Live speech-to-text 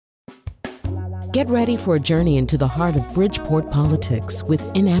Get ready for a journey into the heart of Bridgeport politics with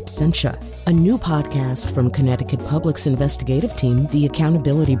In Absentia, a new podcast from Connecticut Public's investigative team, The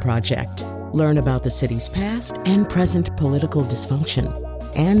Accountability Project. Learn about the city's past and present political dysfunction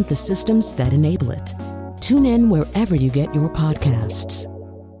and the systems that enable it. Tune in wherever you get your podcasts.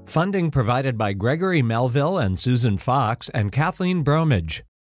 Funding provided by Gregory Melville and Susan Fox and Kathleen Bromage.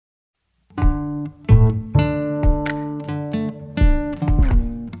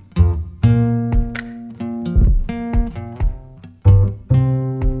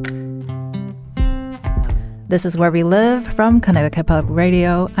 This is Where We Live from Connecticut Public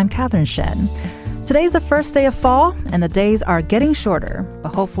Radio. I'm Catherine Shen. Today's the first day of fall, and the days are getting shorter,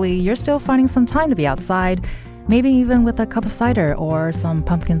 but hopefully you're still finding some time to be outside, maybe even with a cup of cider or some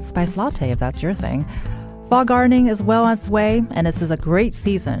pumpkin spice latte if that's your thing. Fall gardening is well on its way, and this is a great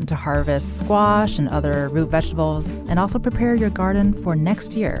season to harvest squash and other root vegetables, and also prepare your garden for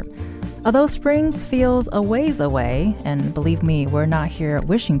next year. Although spring feels a ways away, and believe me, we're not here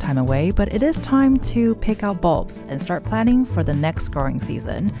wishing time away, but it is time to pick out bulbs and start planning for the next growing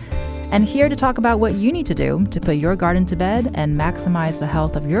season. And here to talk about what you need to do to put your garden to bed and maximize the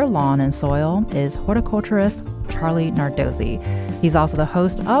health of your lawn and soil is horticulturist Charlie Nardozzi. He's also the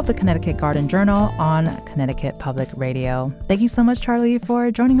host of the Connecticut Garden Journal on Connecticut Public Radio. Thank you so much, Charlie, for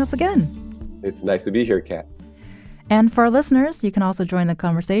joining us again. It's nice to be here, Kat. And for our listeners, you can also join the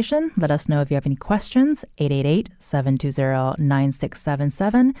conversation. Let us know if you have any questions,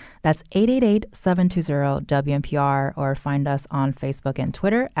 888-720-9677. That's 888-720-WNPR, or find us on Facebook and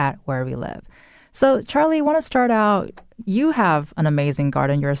Twitter at Where We Live. So, Charlie, I want to start out. You have an amazing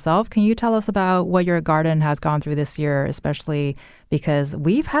garden yourself. Can you tell us about what your garden has gone through this year, especially because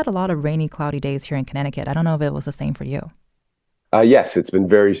we've had a lot of rainy, cloudy days here in Connecticut. I don't know if it was the same for you. Yes, it's been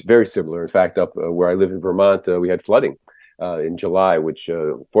very, very similar. In fact, up where I live in Vermont, we had flooding in July, which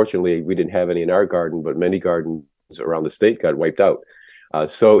fortunately we didn't have any in our garden, but many gardens around the state got wiped out.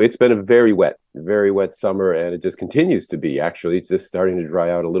 So it's been a very wet summer, and it just continues to be. Actually, it's just starting to dry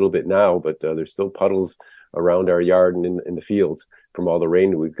out a little bit now, but there's still puddles around our yard and in the fields from all the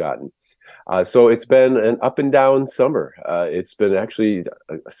rain that we've gotten. So it's been an up and down summer. It's been actually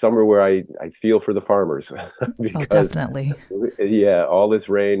a summer where I feel for the farmers. Because, definitely. Yeah, all this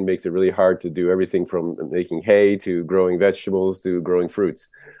rain makes it really hard to do everything from making hay to growing vegetables to growing fruits.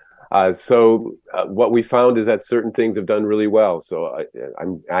 So what we found is that certain things have done really well. So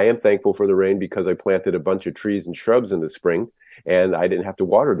I am thankful for the rain because I planted a bunch of trees and shrubs in the spring, and I didn't have to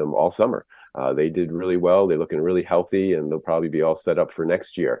water them all summer. They did really well. They're looking really healthy, and they'll probably be all set up for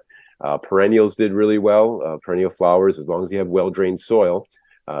next year. Perennials did really well. Perennial flowers, as long as you have well-drained soil,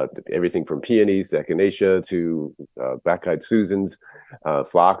 everything from peonies to echinacea to black-eyed Susans,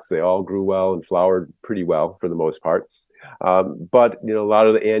 phlox, they all grew well and flowered pretty well for the most part. But a lot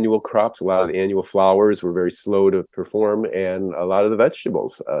of the annual crops, a lot of the annual flowers were very slow to perform, and a lot of the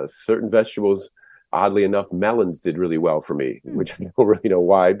vegetables, certain vegetables, oddly enough, melons did really well for me, which I don't really know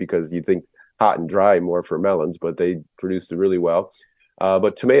why, because you'd think hot and dry more for melons, but they produced really well.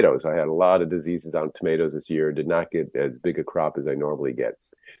 But tomatoes, I had a lot of diseases on tomatoes this year, did not get as big a crop as I normally get.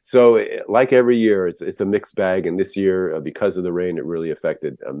 So like every year, it's a mixed bag. And this year, because of the rain, it really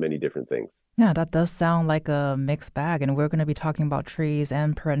affected many different things. Yeah, that does sound like a mixed bag. And we're going to be talking about trees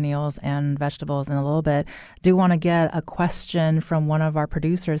and perennials and vegetables in a little bit. Do want to get a question from one of our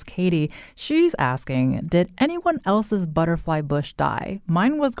producers, Katie. She's asking, did anyone else's butterfly bush die?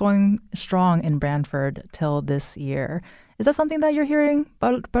 Mine was going strong in Branford till this year. Is that something that you're hearing,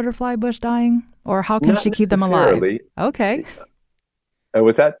 butterfly bush dying? Or how can she keep them alive? Okay.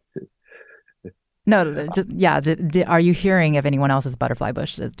 What's that? No, are you hearing if anyone else's butterfly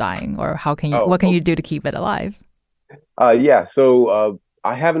bush is dying? Or how can you? What can you do to keep it alive? So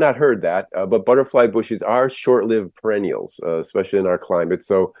I have not heard that, but butterfly bushes are short-lived perennials, especially in our climate.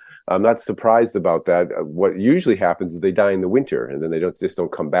 So I'm not surprised about that. What usually happens is they die in the winter, and then they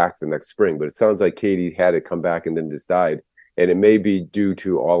don't come back the next spring. But it sounds like Katie had it come back and then just died. And it may be due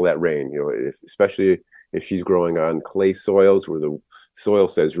to all that rain, especially if she's growing on clay soils where the soil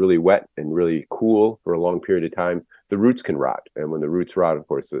stays really wet and really cool for a long period of time, the roots can rot. And when the roots rot, of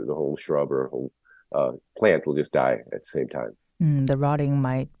course, the whole shrub or whole plant will just die at the same time. The rotting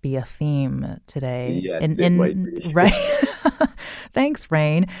might be a theme today. Yes, it might be. Right. Thanks,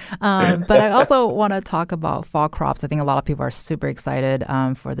 Rain. But I also want to talk about fall crops. I think a lot of people are super excited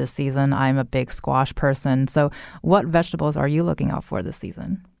for this season. I'm a big squash person. So what vegetables are you looking out for this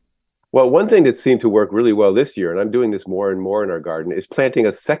season? Well, one thing that seemed to work really well this year, and I'm doing this more and more in our garden, is planting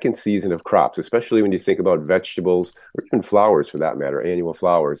a second season of crops, especially when you think about vegetables or even flowers for that matter, annual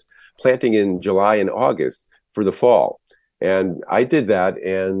flowers, planting in July and August for the fall. And I did that,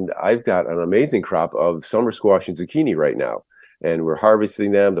 and I've got an amazing crop of summer squash and zucchini right now. And we're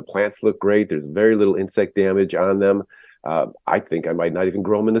harvesting them. The plants look great. There's very little insect damage on them. I think I might not even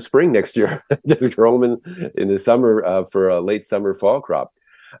grow them in the spring next year. Just grow them in the summer for a late summer fall crop.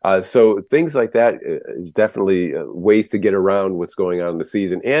 So things like that is definitely ways to get around what's going on in the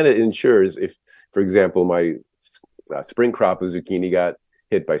season. And it ensures if, for example, my spring crop of zucchini got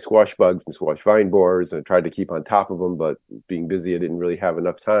hit by squash bugs and squash vine borers, and I tried to keep on top of them, but being busy, I didn't really have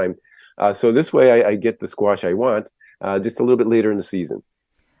enough time. So this way I get the squash I want just a little bit later in the season.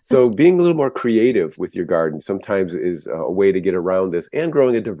 So being a little more creative with your garden sometimes is a way to get around this, and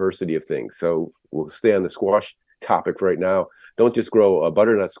growing a diversity of things. So we'll stay on the squash topic right now. Don't just grow a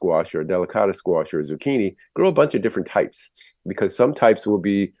butternut squash or a delicata squash or a zucchini. Grow a bunch of different types, because some types will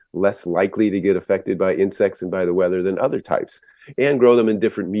be less likely to get affected by insects and by the weather than other types. And grow them in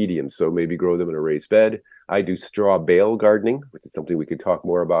different mediums. So maybe grow them in a raised bed. I do straw bale gardening, which is something we could talk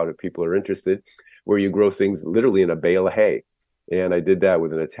more about if people are interested, where you grow things literally in a bale of hay. And I did that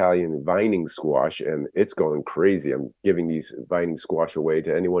with an Italian vining squash, and it's going crazy. I'm giving these vining squash away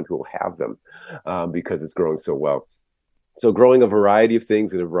to anyone who will have them because it's growing so well. So growing a variety of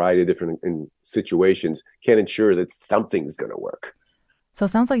things in a variety of different situations can ensure that something's going to work. So it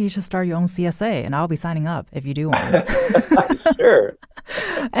sounds like you should start your own CSA, and I'll be signing up if you do one. Sure.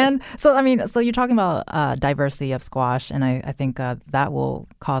 And so, so you're talking about diversity of squash, and I think that will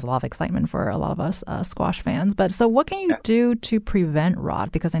cause a lot of excitement for a lot of us squash fans. But so what can you do to prevent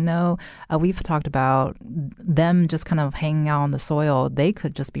rot? Because I know we've talked about them just kind of hanging out on the soil. They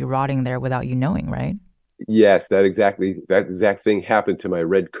could just be rotting there without you knowing, right? Yes, that exact thing happened to my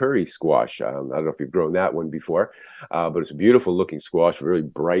red curry squash. I don't know if you've grown that one before, but it's a beautiful looking squash, really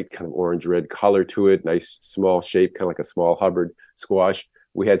bright kind of orange-red color to it, nice small shape, kind of like a small Hubbard squash.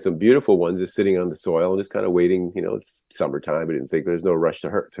 We had some beautiful ones just sitting on the soil and just kind of waiting. It's summertime. I didn't think there's no rush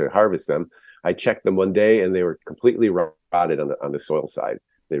to harvest them. I checked them one day and they were completely rotted on the soil side.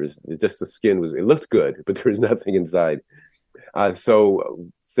 There was just the skin it looked good, but there was nothing inside. So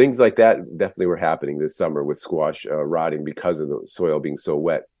things like that definitely were happening this summer with squash rotting because of the soil being so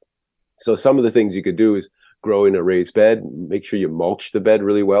wet. So some of the things you could do is grow in a raised bed. Make sure you mulch the bed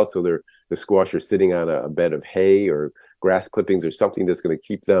really well so the squash are sitting on a bed of hay or grass clippings or something that's going to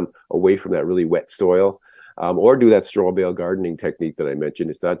keep them away from that really wet soil. Or do that straw bale gardening technique that I mentioned.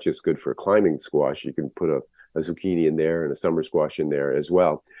 It's not just good for climbing squash. You can put a zucchini in there and a summer squash in there as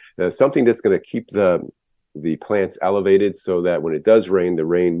well. Something that's going to keep the plants elevated so that when it does rain, the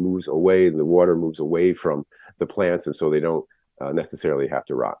rain moves away and the water moves away from the plants, and so they don't necessarily have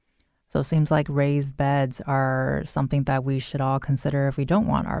to rot. So it seems like raised beds are something that we should all consider if we don't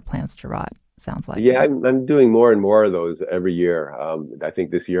want our plants to rot, sounds like. Yeah, I'm doing more and more of those every year. I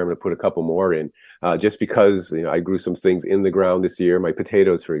think this year I'm going to put a couple more in just because I grew some things in the ground this year, my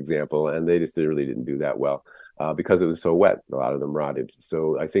potatoes, for example, and they just really didn't do that well. Because it was so wet, a lot of them rotted.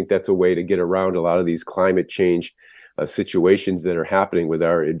 So I think that's a way to get around a lot of these climate change situations that are happening with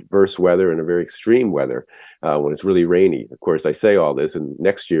our adverse weather and a very extreme weather when it's really rainy. Of course, I say all this, and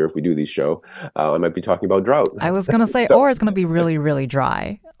next year, if we do these show, I might be talking about drought. I was going to say, or it's going to be really, really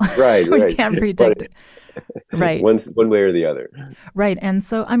dry. Right. We can't predict it. Right. One way or the other. Right. And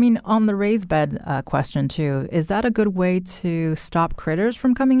so, on the raised bed question too, is that a good way to stop critters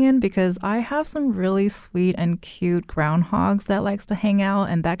from coming in? Because I have some really sweet and cute groundhogs that likes to hang out,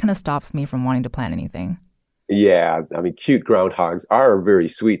 and that kind of stops me from wanting to plant anything. Yeah. Cute groundhogs are very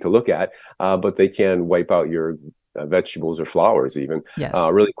sweet to look at, but they can wipe out your vegetables or flowers even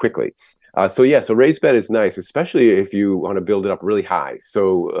really quickly. So raised bed is nice, especially if you want to build it up really high.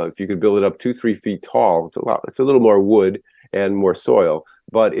 So if you could build it up 2-3 feet tall, it's a little more wood and more soil,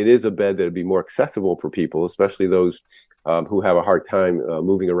 but it is a bed that would be more accessible for people, especially those who have a hard time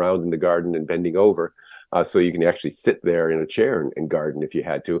moving around in the garden and bending over. So you can actually sit there in a chair and garden if you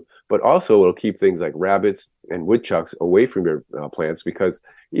had to. But also it'll keep things like rabbits and woodchucks away from your plants, because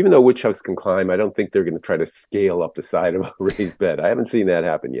even though woodchucks can climb, I don't think they're going to try to scale up the side of a raised bed. I haven't seen that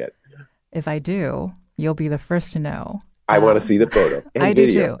happen yet. If I do, you'll be the first to know. I want to see the photo. I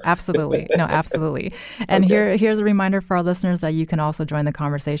do too. Absolutely. No, absolutely. And here's a reminder for our listeners that you can also join the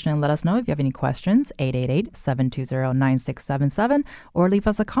conversation and let us know if you have any questions, 888-720-9677, or leave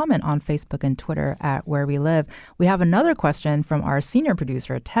us a comment on Facebook and Twitter at Where We Live. We have another question from our senior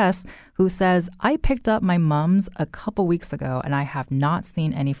producer, Tess, who says, I picked up my mums a couple weeks ago and I have not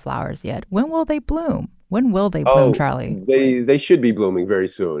seen any flowers yet. When will they bloom? When will they bloom, Charlie? They should be blooming very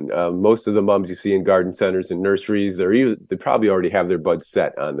soon. Most of the mums you see in garden centers and nurseries, they probably already have their buds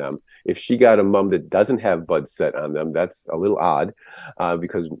set on them. If she got a mum that doesn't have buds set on them, that's a little odd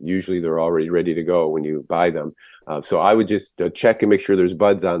because usually they're already ready to go when you buy them. So I would just check and make sure there's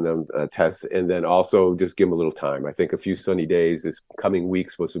buds on them, Tess, and then also just give them a little time. I think a few sunny days this coming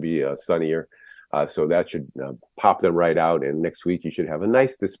week supposed to be sunnier. So that should pop them right out. And next week, you should have a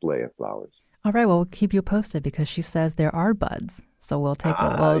nice display of flowers. All right. Well, we'll keep you posted because she says there are buds. So we'll take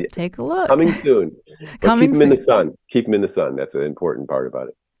take a look. Coming soon. But keep them in the sun. Keep them in the sun. That's an important part about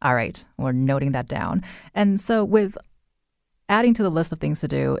it. All right. We're noting that down. And so with adding to the list of things to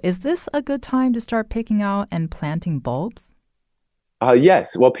do, is this a good time to start picking out and planting bulbs?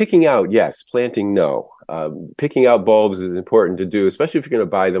 Yes. Well, picking out, yes. Planting, no. Picking out bulbs is important to do, especially if you're going to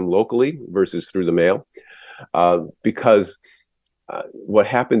buy them locally versus through the mail, because what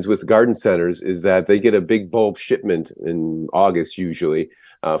happens with garden centers is that they get a big bulb shipment in August usually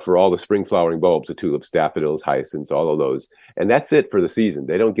for all the spring flowering bulbs, the tulips, daffodils, hyacinths, all of those. And that's it for the season.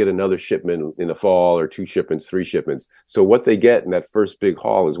 They don't get another shipment in the fall or 2 shipments, 3 shipments. So what they get in that first big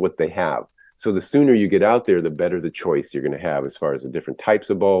haul is what they have. So the sooner you get out there, the better the choice you're going to have as far as the different types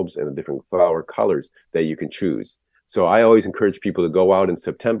of bulbs and the different flower colors that you can choose. So I always encourage people to go out in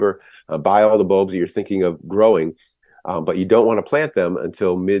September, buy all the bulbs that you're thinking of growing, but you don't want to plant them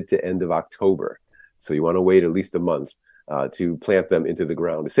until mid to end of October. So you want to wait at least a month to plant them into the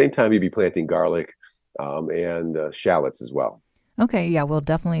ground. At the same time, you'd be planting garlic and shallots as well. Okay, yeah, we'll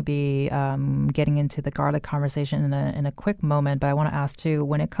definitely be getting into the garlic conversation in a quick moment, but I want to ask too,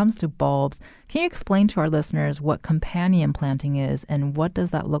 when it comes to bulbs, can you explain to our listeners what companion planting is and what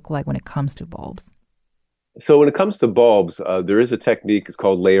does that look like when it comes to bulbs? So when it comes to bulbs, there is a technique, it's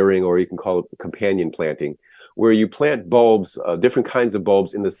called layering, or you can call it companion planting, where you plant bulbs, different kinds of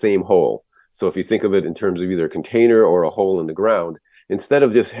bulbs in the same hole. So if you think of it in terms of either a container or a hole in the ground, instead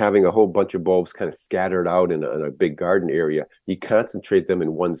of just having a whole bunch of bulbs kind of scattered out in a big garden area, you concentrate them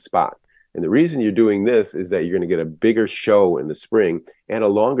in one spot. And the reason you're doing this is that you're going to get a bigger show in the spring and a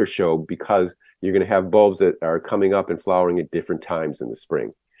longer show because you're going to have bulbs that are coming up and flowering at different times in the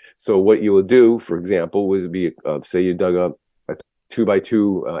spring. So what you will do, for example, would be, say you dug a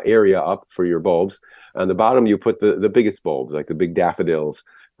 2x2 area up for your bulbs. On the bottom, you put the biggest bulbs, like the big daffodils,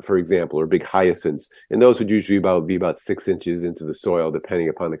 for example, or big hyacinths. And those would usually be about 6 inches into the soil, depending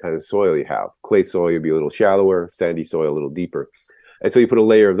upon the kind of soil you have. Clay soil would be a little shallower, sandy soil a little deeper. And so you put a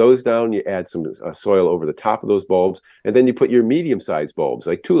layer of those down, you add some soil over the top of those bulbs, and then you put your medium-sized bulbs,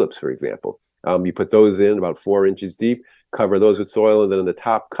 like tulips, for example. You put those in about 4 inches deep, cover those with soil, and then in the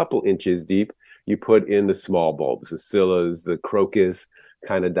top couple inches deep, you put in the small bulbs, the scillas, the crocus,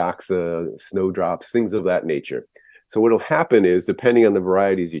 kind of doxa, snowdrops, things of that nature. So what will happen is, depending on the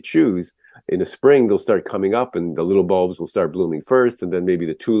varieties you choose, in the spring, they'll start coming up and the little bulbs will start blooming first, and then maybe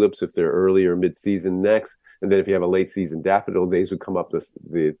the tulips, if they're early or mid-season, next. And then if you have a late-season daffodil, these would come up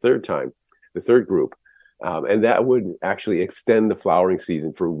the third time, the third group. And that would actually extend the flowering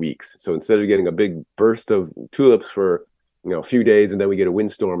season for weeks. So instead of getting a big burst of tulips for a few days and then we get a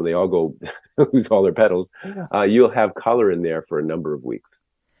windstorm and they all go lose all their petals, you'll have color in there for a number of weeks.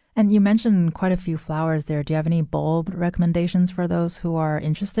 And you mentioned quite a few flowers there. Do you have any bulb recommendations for those who are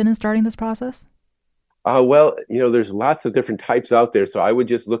interested in starting this process? Well, there's lots of different types out there. So I would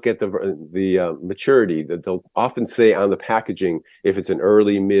just look at the maturity. That they'll often say on the packaging if it's an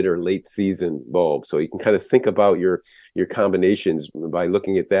early, mid, or late season bulb. So you can kind of think about your combinations by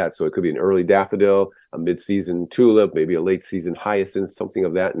looking at that. So it could be an early daffodil, a mid-season tulip, maybe a late season hyacinth, something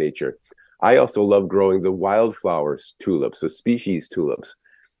of that nature. I also love growing the wildflower tulips, the species tulips.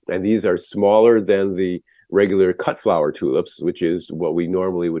 And these are smaller than the regular cut flower tulips, which is what we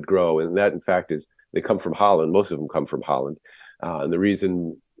normally would grow. And that, in fact, they come from Holland. Most of them come from Holland. And the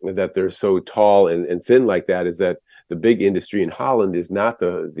reason that they're so tall and thin like that is that the big industry in Holland is not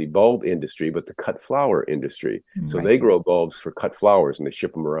the bulb industry, but the cut flower industry. Right. So they grow bulbs for cut flowers and they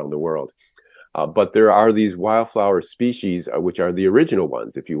ship them around the world. But there are these wildflower species, which are the original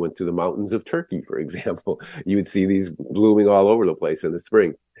ones. If you went to the mountains of Turkey, for example, you would see these blooming all over the place in the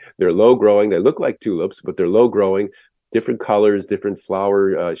spring. They're low growing. They look like tulips, but they're low growing, different colors, different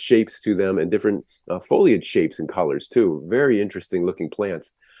flower shapes to them, and different foliage shapes and colors too. Very interesting looking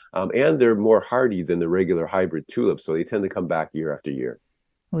plants. And they're more hardy than the regular hybrid tulips, so they tend to come back year after year.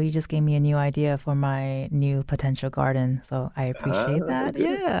 Well, you just gave me a new idea for my new potential garden, so I appreciate that.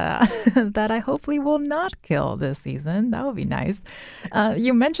 Good. Yeah, that I hopefully will not kill this season. That would be nice.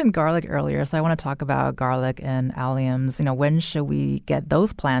 You mentioned garlic earlier, so I want to talk about garlic and alliums. When should we get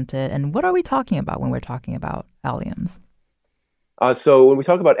those planted, and what are we talking about when we're talking about alliums? So when we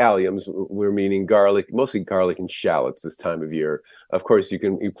talk about alliums, we're meaning garlic, mostly garlic and shallots this time of year. Of course, you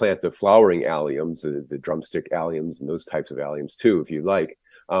plant the flowering alliums, the drumstick alliums, and those types of alliums too, if you like.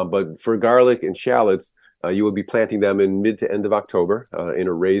 But for garlic and shallots, you will be planting them in mid to end of October in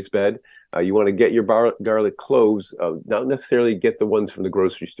a raised bed. You want to get your garlic cloves, not necessarily get the ones from the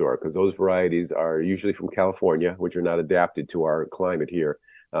grocery store, because those varieties are usually from California, which are not adapted to our climate here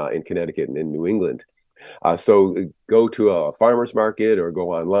in Connecticut and in New England. So go to a farmer's market or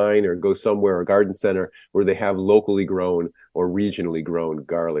go online or go somewhere, a garden center where they have locally grown or regionally grown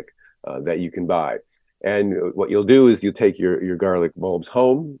garlic that you can buy. And what you'll do is you take your garlic bulbs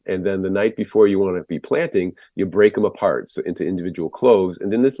home, and then the night before you want to be planting, you break them apart into individual cloves,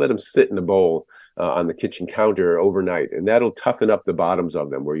 and then just let them sit in a bowl on the kitchen counter overnight. And that'll toughen up the bottoms of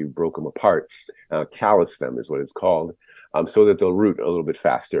them where you broke them apart. Callus them is what it's called, so that they'll root a little bit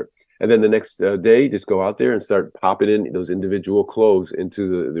faster. And then the next day, just go out there and start popping in those individual cloves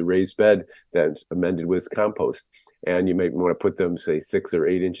into the raised bed that's amended with compost. And you may want to put them, say, 6 or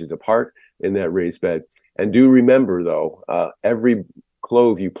 8 inches apart in that raised bed. And do remember, though, every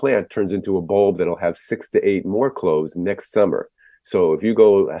clove you plant turns into a bulb that'll have 6 to 8 more cloves next summer. So if you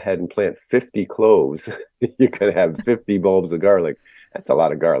go ahead and plant 50 cloves, you're going to have 50 bulbs of garlic. That's a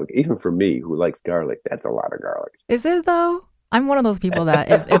lot of garlic. Even for me, who likes garlic, that's a lot of garlic. Is it, though? I'm one of those people that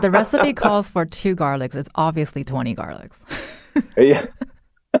if the recipe calls for 2 garlics, it's obviously 20 garlics. Yeah.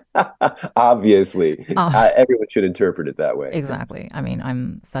 Obviously. Everyone should interpret it that way. Exactly. I mean,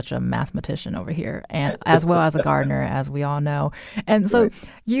 I'm such a mathematician over here, and as well as a gardener, as we all know. And so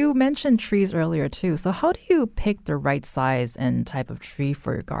you mentioned trees earlier, too. So how do you pick the right size and type of tree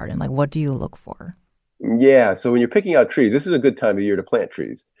for your garden? Like, what do you look for? Yeah. So when you're picking out trees, this is a good time of year to plant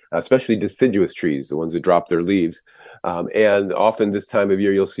trees, especially deciduous trees, the ones that drop their leaves. And often this time of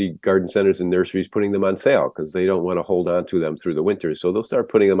year, you'll see garden centers and nurseries putting them on sale because they don't want to hold on to them through the winter. So they'll start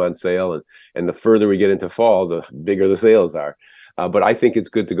putting them on sale. And the further we get into fall, the bigger the sales are. But I think it's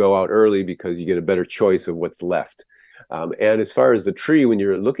good to go out early because you get a better choice of what's left. And as far as the tree, when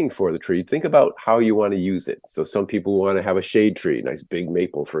you're looking for the tree, think about how you want to use it. So some people want to have a shade tree, nice big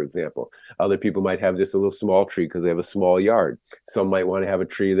maple, for example. Other people might have just a little small tree because they have a small yard. Some might want to have a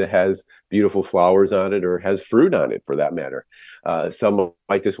tree that has beautiful flowers on it or has fruit on it, for that matter. Some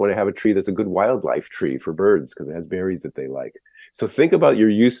might just want to have a tree that's a good wildlife tree for birds because it has berries that they like. So think about your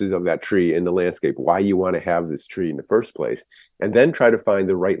uses of that tree in the landscape, why you want to have this tree in the first place, and then try to find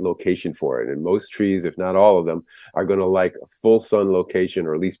the right location for it. And most trees, if not all of them, are going to like a full sun location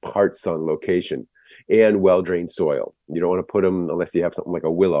or at least part sun location and well-drained soil. You don't want to put them, unless you have something like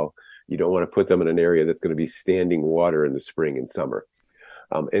a willow, you don't want to put them in an area that's going to be standing water in the spring and summer.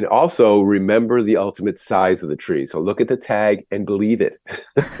 And also remember the ultimate size of the tree. So look at the tag and believe it.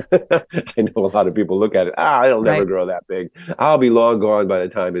 I know a lot of people look at it. It'll never grow that big. I'll be long gone by the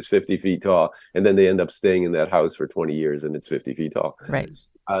time it's 50 feet tall. And then they end up staying in that house for 20 years and it's 50 feet tall. Right.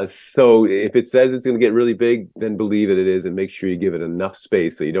 So if it says it's going to get really big, then believe it is, and make sure you give it enough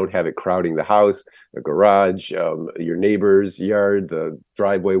space so you don't have it crowding the house, the garage, your neighbor's yard, the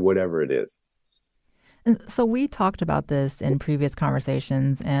driveway, whatever it is. And so we talked about this in previous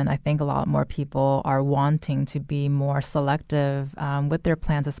conversations, and I think a lot more people are wanting to be more selective with their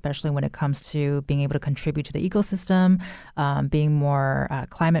plants, especially when it comes to being able to contribute to the ecosystem, being more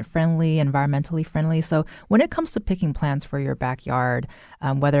climate friendly, environmentally friendly. So when it comes to picking plants for your backyard,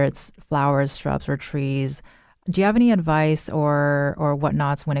 whether it's flowers, shrubs, or trees, do you have any advice or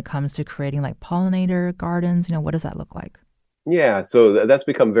whatnots when it comes to creating like pollinator gardens? What does that look like? Yeah, so that's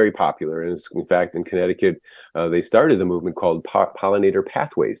become very popular. And in fact, in Connecticut, they started a movement called Pollinator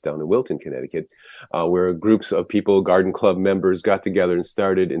Pathways down in Wilton, Connecticut, where groups of people, garden club members, got together and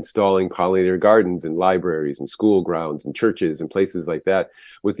started installing pollinator gardens in libraries and school grounds and churches and places like that,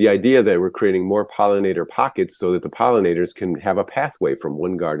 with the idea that we're creating more pollinator pockets so that the pollinators can have a pathway from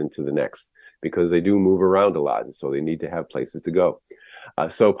one garden to the next, because they do move around a lot, and so they need to have places to go.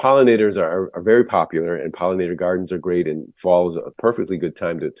 So pollinators are very popular, and pollinator gardens are great, and fall is a perfectly good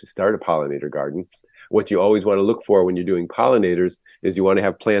time to start a pollinator garden. What you always want to look for when you're doing pollinators is you want to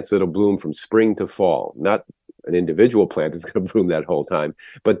have plants that'll bloom from spring to fall, not an individual plant that's going to bloom that whole time,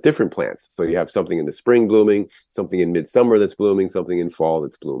 but different plants. So you have something in the spring blooming, something in midsummer that's blooming, something in fall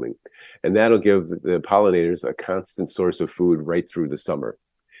that's blooming. And that'll give the pollinators a constant source of food right through the summer.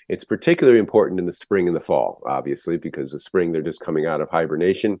 It's particularly important in the spring and the fall, obviously, because the spring, they're just coming out of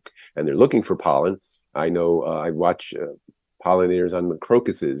hibernation and they're looking for pollen. I know I watch pollinators on the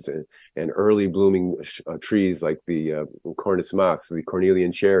crocuses and early blooming trees like the Cornus mas, the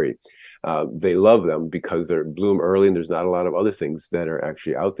Cornelian cherry. They love them because they bloom early and there's not a lot of other things that are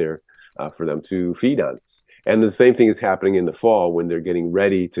actually out there for them to feed on. And the same thing is happening in the fall when they're getting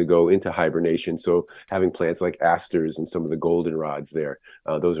ready to go into hibernation. So having plants like asters and some of the goldenrods there,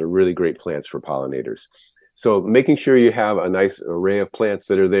 those are really great plants for pollinators. So making sure you have a nice array of plants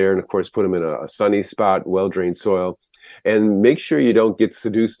that are there, and of course put them in a sunny spot, well-drained soil, and make sure you don't get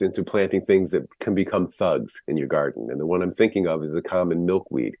seduced into planting things that can become thugs in your garden. And the one I'm thinking of is the common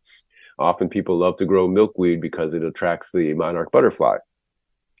milkweed. Often people love to grow milkweed because it attracts the monarch butterfly,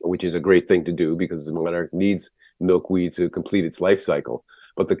 which is a great thing to do because the monarch needs milkweed to complete its life cycle.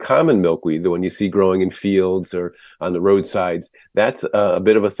 But the common milkweed, the one you see growing in fields or on the roadsides, that's a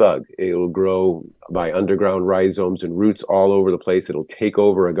bit of a thug. It'll grow by underground rhizomes and roots all over the place. It'll take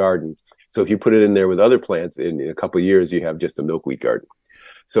over a garden. So if you put it in there with other plants, in a couple of years, you have just a milkweed garden.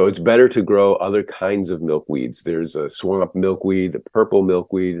 So it's better to grow other kinds of milkweeds. There's a swamp milkweed, the purple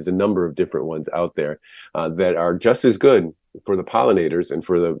milkweed. There's a number of different ones out there that are just as good for the pollinators and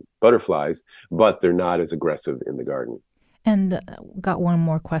for the butterflies, but they're not as aggressive in the garden. And got one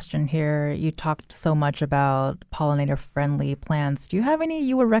more question here. You talked so much about pollinator-friendly plants. Do you have any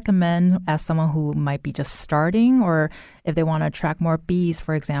you would recommend as someone who might be just starting, or if they want to attract more bees,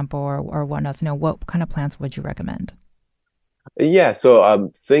 for example, or whatnot? What kind of plants would you recommend? Yeah,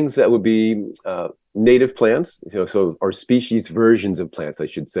 so things that would be native plants, or species versions of plants, I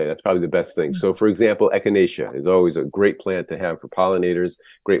should say. That's probably the best thing. So, for example, echinacea is always a great plant to have for pollinators,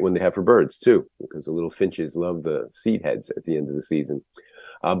 great one to have for birds, too, because the little finches love the seed heads at the end of the season.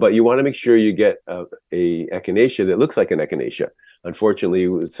 But you want to make sure you get a echinacea that looks like an echinacea.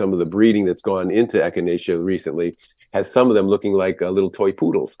 Unfortunately, some of the breeding that's gone into echinacea recently has some of them looking like little toy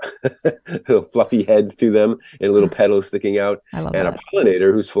poodles, little fluffy heads to them and little petals sticking out. And a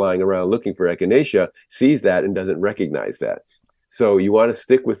pollinator who's flying around looking for echinacea sees that and doesn't recognize that. So you want to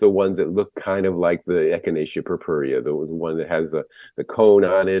stick with the ones that look kind of like the Echinacea purpurea, the one that has the cone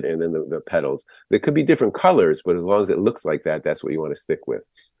on it and then the petals. There could be different colors, but as long as it looks like that, that's what you want to stick with.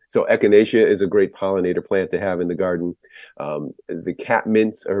 So Echinacea is a great pollinator plant to have in the garden. The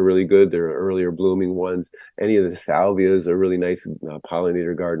catmints are really good. They're earlier blooming ones. Any of the salvias are really nice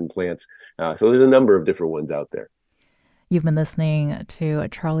pollinator garden plants. So there's a number of different ones out there. You've been listening to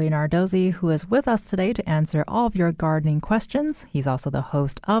Charlie Nardozzi, who is with us today to answer all of your gardening questions. He's also the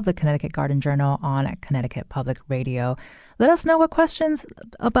host of the Connecticut Garden Journal on Connecticut Public Radio. Let us know what questions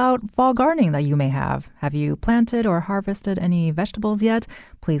about fall gardening that you may have. Have you planted or harvested any vegetables yet?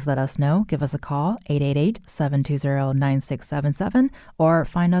 Please let us know. Give us a call, 888-720-9677, or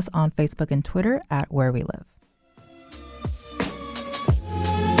find us on Facebook and Twitter at Where We Live.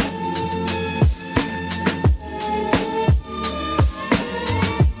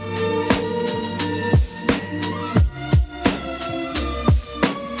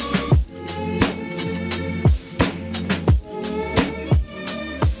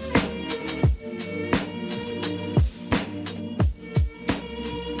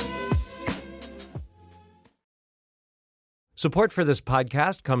 Support for this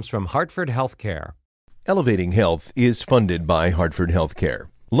podcast comes from Hartford Healthcare. Elevating Health is funded by Hartford Healthcare.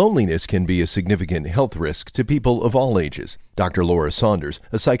 Loneliness can be a significant health risk to people of all ages. Dr. Laura Saunders,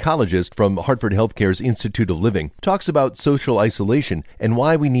 a psychologist from Hartford Healthcare's Institute of Living, talks about social isolation and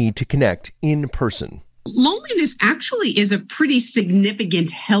why we need to connect in person. Loneliness actually is a pretty significant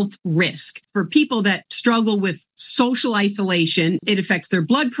health risk for people that struggle with social isolation. It affects their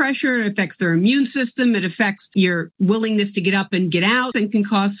blood pressure, it affects their immune system, it affects your willingness to get up and get out, and can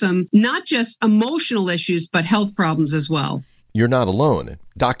cause some not just emotional issues, but health problems as well. You're not alone.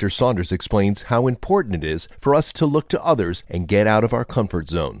 Dr. Saunders explains how important it is for us to look to others and get out of our comfort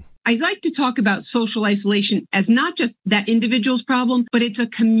zone. I like to talk about social isolation as not just that individual's problem, but it's a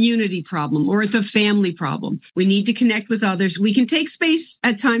community problem or it's a family problem. We need to connect with others. We can take space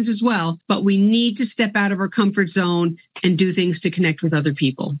at times as well, but we need to step out of our comfort zone and do things to connect with other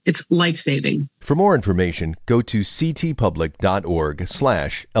people. It's life-saving. For more information, go to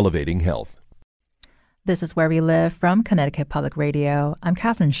ctpublic.org/elevatinghealth. This is Where We Live from Connecticut Public Radio. I'm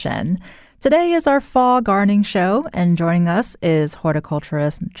Catherine Shen. Today is our fall gardening show, and joining us is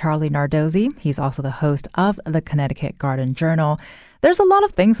horticulturist Charlie Nardozzi. He's also the host of the Connecticut Garden Journal. There's a lot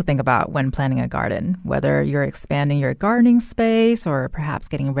of things to think about when planting a garden, whether you're expanding your gardening space or perhaps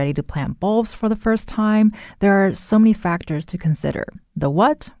getting ready to plant bulbs for the first time. There are so many factors to consider. The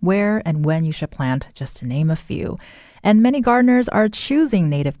what, where, and when you should plant, just to name a few. And many gardeners are choosing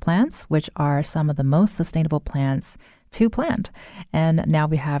native plants, which are some of the most sustainable plants to plant. And now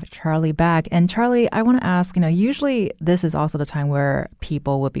we have Charlie back. And Charlie, I want to ask, usually this is also the time where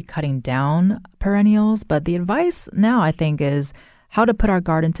people would be cutting down perennials, but the advice now I think is how to put our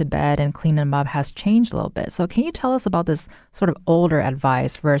garden to bed and clean them up has changed a little bit. So can you tell us about this sort of older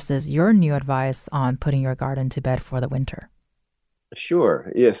advice versus your new advice on putting your garden to bed for the winter? Sure.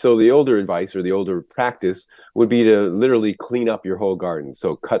 Yeah. So the older advice or the older practice would be to literally clean up your whole garden.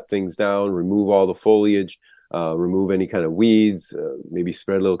 So cut things down, remove all the foliage, remove any kind of weeds, maybe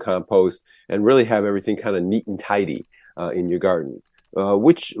spread a little compost, and really have everything kind of neat and tidy in your garden,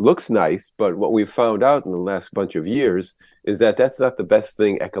 which looks nice. But what we've found out in the last bunch of years is that that's not the best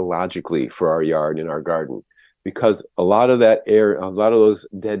thing ecologically for our yard and our garden, because a lot of that air, a lot of those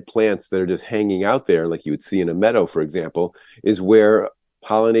dead plants that are just hanging out there, like you would see in a meadow, for example, is where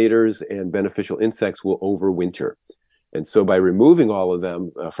pollinators and beneficial insects will overwinter. And so by removing all of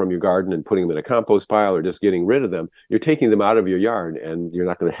them from your garden and putting them in a compost pile or just getting rid of them, you're taking them out of your yard and you're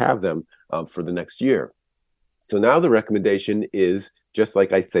not going to have them for the next year. So now the recommendation is, just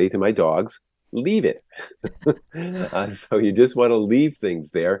like I say to my dogs, leave it. So you just want to leave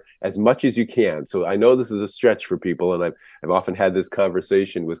things there as much as you can. So I know this is a stretch for people, and I've often had this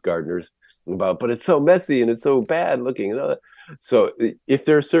conversation with gardeners about, but it's so messy and it's so bad looking. So if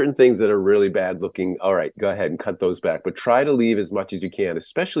there are certain things that are really bad looking, all right, go ahead and cut those back. But try to leave as much as you can,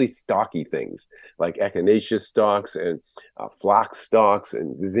 especially stalky things like echinacea stalks and phlox stalks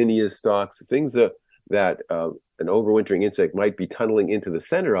and zinnia stalks, things that an overwintering insect might be tunneling into the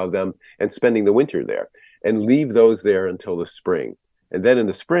center of them and spending the winter there, and leave those there until the spring. And then in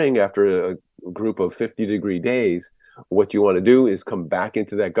the spring, after a group of 50-degree days, what you want to do is come back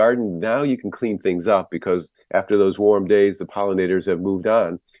into that garden. Now you can clean things up, because after those warm days, the pollinators have moved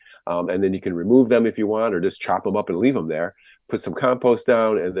on. And then you can remove them if you want, or just chop them up and leave them there, put some compost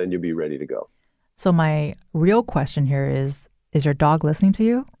down, and then you'll be ready to go. So my real question here is your dog listening to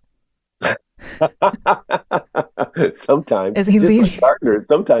you? Sometimes. Is he just leaving? Like gardeners,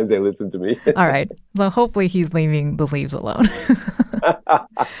 sometimes they listen to me. All right. So hopefully he's leaving the leaves alone.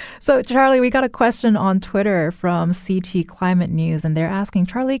 So Charlie, we got a question on Twitter from CT Climate News, and they're asking,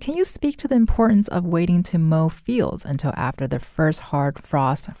 Charlie, can you speak to the importance of waiting to mow fields until after the first hard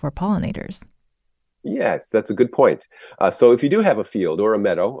frost for pollinators? Yes, that's a good point. So if you do have a field or a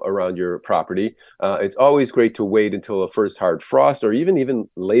meadow around your property, it's always great to wait until a first hard frost, or even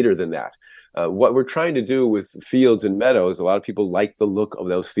later than that. What we're trying to do with fields and meadows, a lot of people like the look of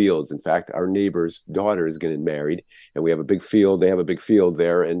those fields. In fact, our neighbor's daughter is getting married, and we have a big field. They have a big field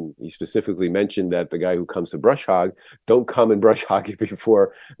there, and he specifically mentioned that the guy who comes to brush hog, don't come and brush hog it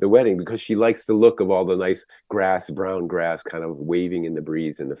before the wedding, because she likes the look of all the nice grass, brown grass, kind of waving in the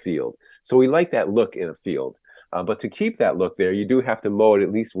breeze in the field. So we like that look in a field. But to keep that look there, you do have to mow it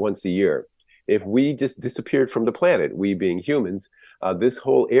at least once a year. If we just disappeared from the planet, we being humans, this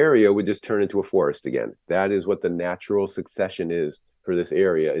whole area would just turn into a forest again. That is what the natural succession is for this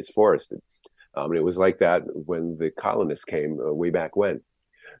area. It's forested. And it was like that when the colonists came way back when.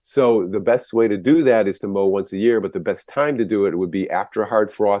 So the best way to do that is to mow once a year, but the best time to do it would be after a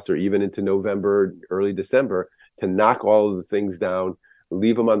hard frost, or even into November, early December, to knock all of the things down,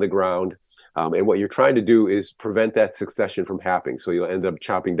 leave them on the ground. And what you're trying to do is prevent that succession from happening. So you'll end up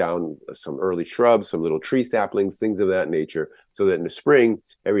chopping down some early shrubs, some little tree saplings, things of that nature, so that in the spring,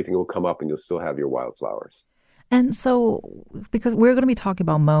 everything will come up and you'll still have your wildflowers. And so, because we're going to be talking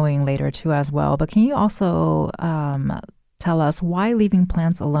about mowing later too as well, but can you also tell us why leaving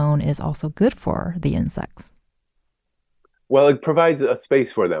plants alone is also good for the insects? Well, it provides a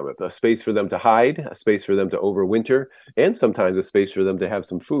space for them to hide, a space for them to overwinter, and sometimes a space for them to have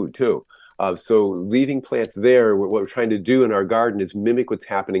some food too. So leaving plants there, what we're trying to do in our garden is mimic what's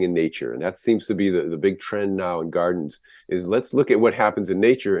happening in nature. And that seems to be the big trend now in gardens, is let's look at what happens in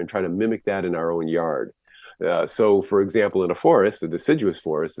nature and try to mimic that in our own yard. So, for example, in a forest, a deciduous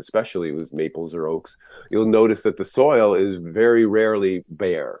forest, especially with maples or oaks, you'll notice that the soil is very rarely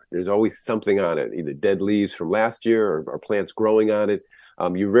bare. There's always something on it, either dead leaves from last year or plants growing on it.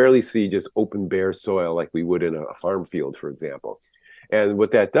 You rarely see just open, bare soil like we would in a farm field, for example. And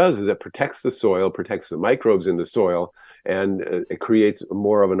what that does is it protects the soil, protects the microbes in the soil, and it creates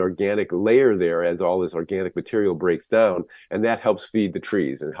more of an organic layer there as all this organic material breaks down, and that helps feed the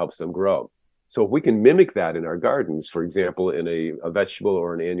trees and helps them grow. So if we can mimic that in our gardens, for example, in a vegetable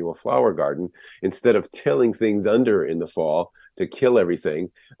or an annual flower garden, instead of tilling things under in the fall to kill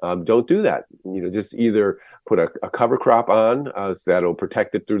everything, don't do that. Just either put a cover crop on that'll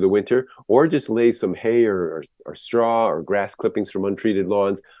protect it through the winter, or just lay some hay or straw or grass clippings from untreated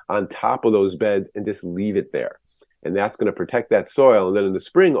lawns on top of those beds and just leave it there. And that's going to protect that soil. And then in the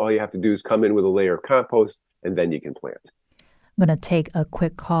spring, all you have to do is come in with a layer of compost, and then you can plant. I'm going to take a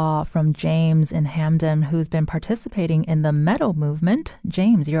quick call from James in Hamden, who's been participating in the meadow movement.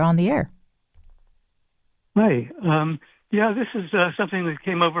 James, you're on the air. Hi. Yeah, this is something that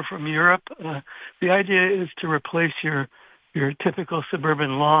came over from Europe. The idea is to replace your typical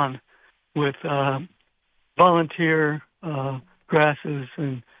suburban lawn with volunteer grasses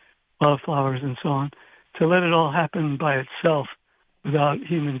and wildflowers and so on, to let it all happen by itself without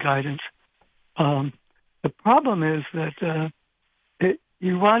human guidance. The problem is that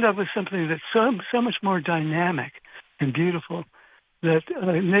you wind up with something that's so much more dynamic and beautiful that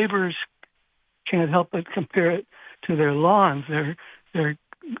neighbors can't help but compare it to their lawns.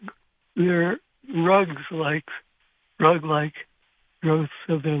 They're rug-like growths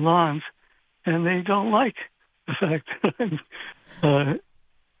of their lawns, and they don't like the fact that I'm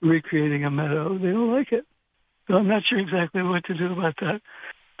recreating a meadow. They don't like it. So I'm not sure exactly what to do about that.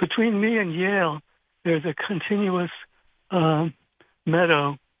 Between me and Yale, there's a continuous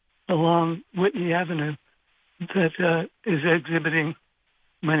meadow along Whitney Avenue that is exhibiting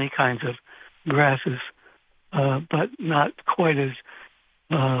many kinds of grasses, but not quite as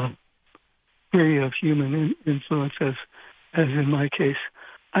free of human influence as in my case.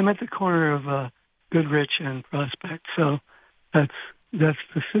 I'm at the corner of Goodrich and Prospect, so that's the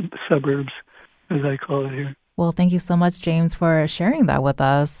suburbs, as I call it here. Well, thank you so much, James, for sharing that with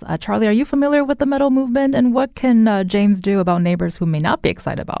us. Charlie, are you familiar with the meadow movement, and what can James do about neighbors who may not be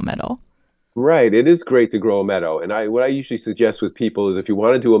excited about meadow? Right. It is great to grow a meadow. And what I usually suggest with people is if you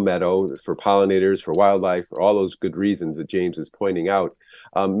want to do a meadow for pollinators, for wildlife, for all those good reasons that James is pointing out,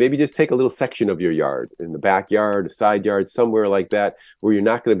 maybe just take a little section of your yard, in the backyard, a side yard, somewhere like that, where you're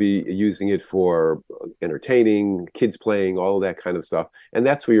not going to be using it for entertaining, kids playing, all of that kind of stuff. And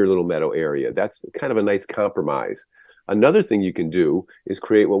that's for your little meadow area. That's kind of a nice compromise. Another thing you can do is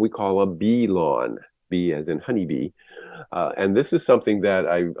create what we call a bee lawn, bee as in honeybee. And this is something that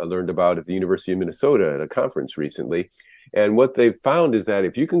I learned about at the University of Minnesota at a conference recently. And what they've found is that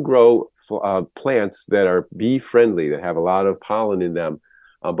if you can grow plants that are bee friendly, that have a lot of pollen in them,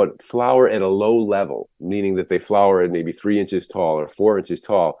 but flower at a low level, meaning that they flower at maybe 3 inches tall or 4 inches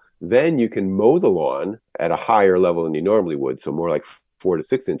tall, then you can mow the lawn at a higher level than you normally would. So more like 4 to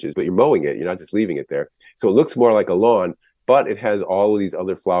 6 inches, but you're mowing it. You're not just leaving it there. So it looks more like a lawn, but it has all of these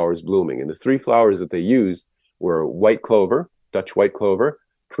other flowers blooming. And the 3 flowers that they used were white clover, Dutch white clover,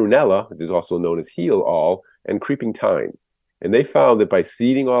 prunella, which is also known as heel-all, and creeping thyme. And they found that by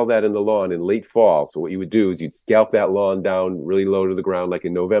seeding all that in the lawn in late fall, so what you would do is you'd scalp that lawn down really low to the ground, like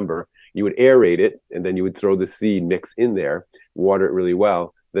in November, you would aerate it, and then you would throw the seed mix in there, water it really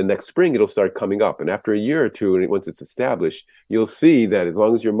well. Then next spring, it'll start coming up. And after a year or two, and once it's established, you'll see that as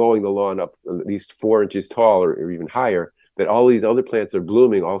long as you're mowing the lawn up at least 4 inches tall or even higher, that all these other plants are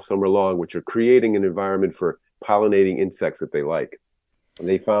blooming all summer long, which are creating an environment for pollinating insects that they like. And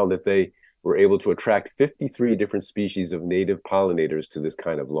they found that they were able to attract 53 different species of native pollinators to this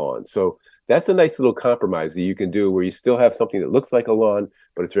kind of lawn. So that's a nice little compromise that you can do where you still have something that looks like a lawn,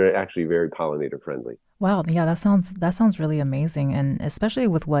 but it's actually very pollinator friendly. Wow, yeah, that sounds really amazing, and especially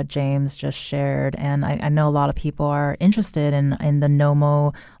with what James just shared. And I know a lot of people are interested in the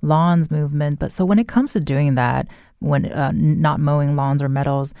no-mow lawns movement. But so when it comes to doing that, when not mowing lawns or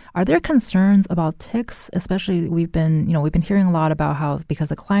meadows, are there concerns about ticks? Especially we've been hearing a lot about how because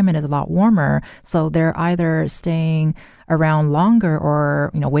the climate is a lot warmer, so they're either staying around longer or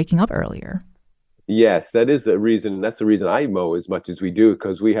waking up earlier. Yes, that is a reason. That's the reason I mow as much as we do,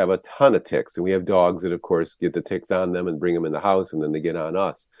 because we have a ton of ticks, and we have dogs that, of course, get the ticks on them and bring them in the house, and then they get on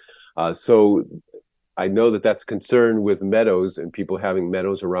us. So I know that that's concerned with meadows and people having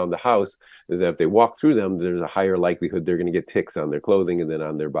meadows around the house, is that if they walk through them, there's a higher likelihood they're going to get ticks on their clothing and then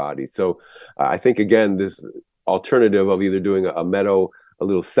on their body. So I think, again, this alternative of either doing a meadow a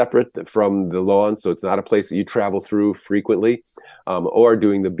little separate from the lawn, so it's not a place that you travel through frequently, or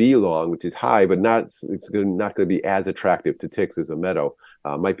doing the bee lawn, which is high, but not going to be as attractive to ticks as a meadow.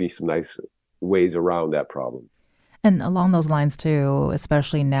 Might be some nice ways around that problem. And along those lines, too,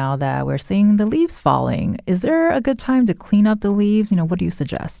 especially now that we're seeing the leaves falling, is there a good time to clean up the leaves? What do you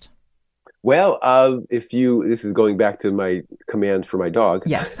suggest? Well, this is going back to my command for my dog.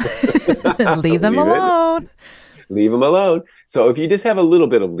 Yes. Leave them alone. Leave them alone. So if you just have a little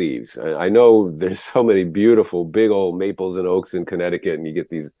bit of leaves, I know there's so many beautiful big old maples and oaks in Connecticut, and you get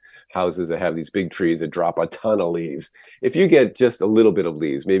these houses that have these big trees that drop a ton of leaves. If you get just a little bit of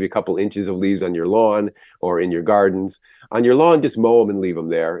leaves, maybe a couple inches of leaves on your lawn or in your gardens, on your lawn, just mow them and leave them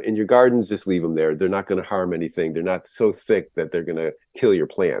there. In your gardens, just leave them there. They're not going to harm anything. They're not so thick that they're going to kill your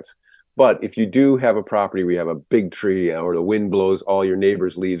plants. But if you do have a property where you have a big tree or the wind blows all your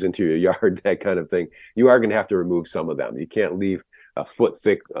neighbor's leaves into your yard, that kind of thing, you are going to have to remove some of them. You can't leave a foot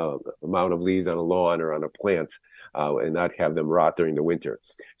thick amount of leaves on a lawn or on a plant. and not have them rot during the winter.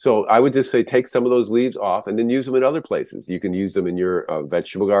 So I would just say take some of those leaves off and then use them in other places. You can use them in your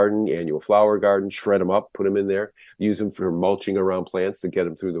vegetable garden, annual flower garden, shred them up, put them in there, use them for mulching around plants to get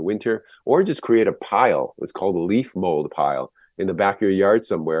them through the winter, or just create a pile. It's called a leaf mold pile in the back of your yard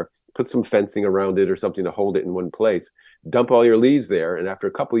somewhere. Put some fencing around it or something to hold it in one place. Dump all your leaves there, and after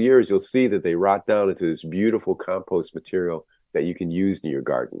a couple of years, you'll see that they rot down into this beautiful compost material that you can use in your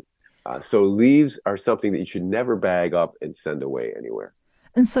garden. So leaves are something that you should never bag up and send away anywhere.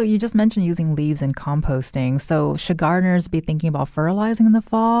 And so you just mentioned using leaves in composting. So should gardeners be thinking about fertilizing in the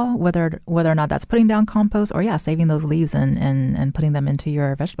fall, whether or not that's putting down compost or, saving those leaves and putting them into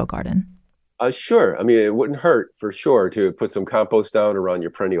your vegetable garden? Sure. I mean, it wouldn't hurt for sure to put some compost down around your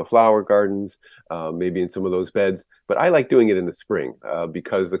perennial flower gardens, maybe in some of those beds. But I like doing it in the spring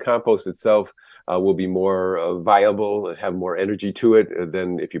because the compost itself will be more viable, have more energy to it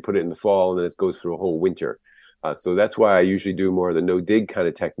than if you put it in the fall and then it goes through a whole winter. So that's why I usually do more of the no-dig kind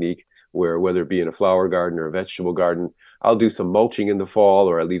of technique, where whether it be in a flower garden or a vegetable garden, I'll do some mulching in the fall,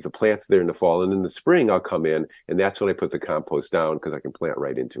 or I leave the plants there in the fall. And in the spring, I'll come in, and that's when I put the compost down because I can plant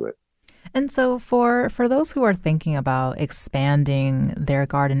right into it. And so for those who are thinking about expanding their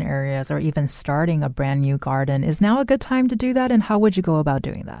garden areas or even starting a brand new garden, is now a good time to do that? And how would you go about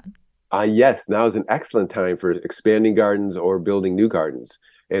doing that? Yes, now is an excellent time for expanding gardens or building new gardens.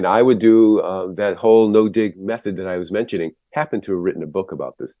 And I would do that whole no-dig method that I was mentioning. Happen to have written a book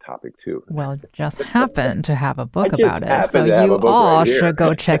about this topic too. Well, just happen to have a book about it. So you all should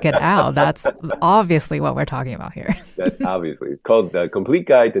go check it out. That's obviously what we're talking about here. That's obviously. It's called The Complete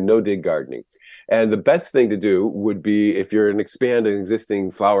Guide to No-Dig Gardening. And the best thing to do would be, if you're expanding an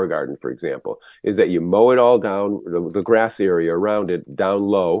existing flower garden, for example, is that you mow it all down, the grass area around it down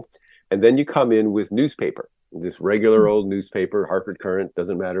low, and then you come in with newspaper. Just regular old newspaper, Hartford Courant,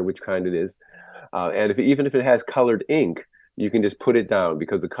 doesn't matter which kind it is. And even if it has colored ink, you can just put it down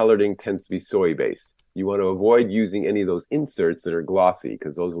because the colored ink tends to be soy-based. You want to avoid using any of those inserts that are glossy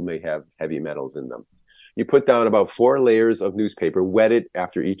because those may have heavy metals in them. You put down about 4 layers of newspaper, wet it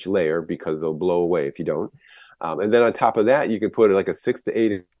after each layer because they'll blow away if you don't. And then on top of that, you can put like a 6 to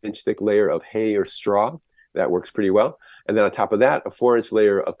 8 inch thick layer of hay or straw. That works pretty well. And then on top of that, a 4-inch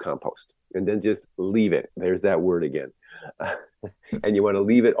layer of compost. And then just leave it. There's that word again. And you want to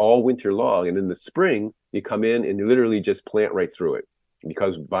leave it all winter long. And in the spring, you come in and you literally just plant right through it.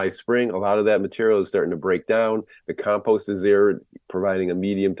 Because by spring, a lot of that material is starting to break down. The compost is there, providing a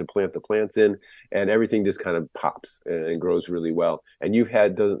medium to plant the plants in. And everything just kind of pops and grows really well. And you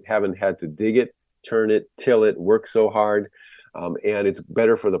haven't had to dig it, turn it, till it, work so hard. And it's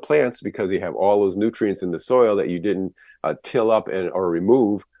better for the plants because you have all those nutrients in the soil that you didn't till up or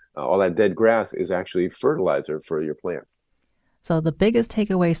remove. All that dead grass is actually fertilizer for your plants. So the biggest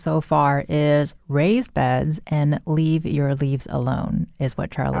takeaway so far is raised beds and leave your leaves alone is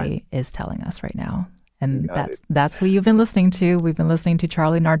what Charlie is telling us right now. And that's who you've been listening to. We've been listening to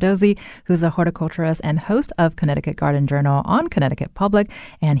Charlie Nardozzi, who's a horticulturist and host of Connecticut Garden Journal on Connecticut Public,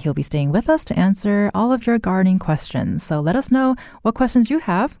 and he'll be staying with us to answer all of your gardening questions. So let us know what questions you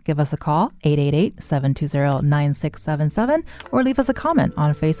have. Give us a call, 888-720-9677, or leave us a comment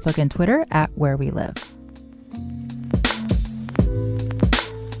on Facebook and Twitter at Where We Live.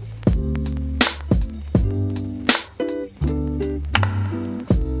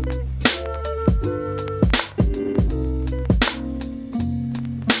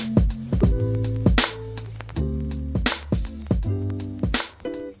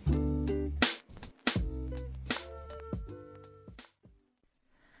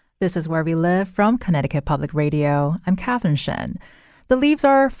 This is Where We Live from Connecticut Public Radio. I'm Catherine Shen. The leaves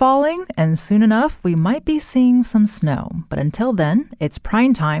are falling, and soon enough, we might be seeing some snow. But until then, it's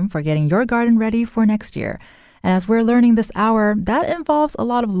prime time for getting your garden ready for next year. And as we're learning this hour, that involves a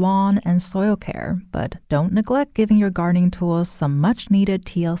lot of lawn and soil care. But don't neglect giving your gardening tools some much-needed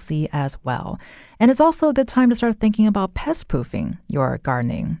TLC as well. And it's also a good time to start thinking about pest-proofing your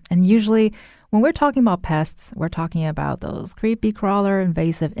gardening. And usually, when we're talking about pests, we're talking about those creepy crawler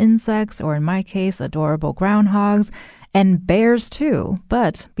invasive insects, or in my case, adorable groundhogs, and bears too.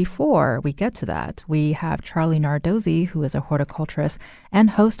 But before we get to that, we have Charlie Nardozzi, who is a horticulturist and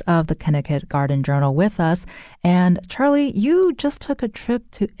host of the Connecticut Garden Journal with us. And Charlie, you just took a trip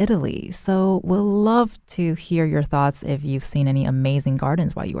to Italy, so we'll love to hear your thoughts if you've seen any amazing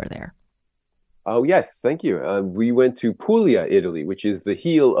gardens while you were there. Oh, yes. Thank you. We went to Puglia, Italy, which is the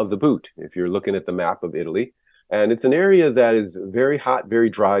heel of the boot, if you're looking at the map of Italy. And it's an area that is very hot, very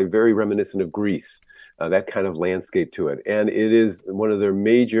dry, very reminiscent of Greece, that kind of landscape to it. And it is one of their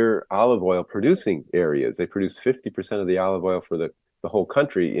major olive oil producing areas. They produce 50% of the olive oil for the whole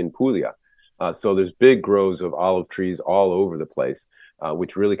country in Puglia. So there's big groves of olive trees all over the place,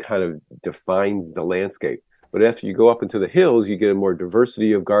 which really kind of defines the landscape. But after you go up into the hills, you get a more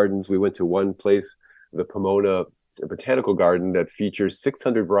diversity of gardens. We went to one place, the Pomona Botanical Garden, that features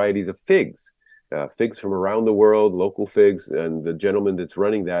 600 varieties of figs. Figs from around the world, local figs, and the gentleman that's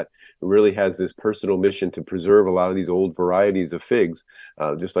running that really has this personal mission to preserve a lot of these old varieties of figs,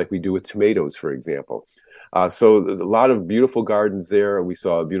 just like we do with tomatoes, for example. So there's a lot of beautiful gardens there. We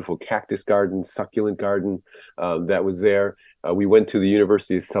saw a beautiful cactus garden, succulent garden that was there. We went to the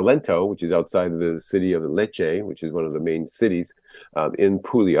University of Salento, which is outside of the city of Lecce, which is one of the main cities in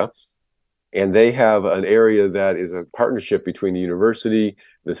Puglia. And they have an area that is a partnership between the university,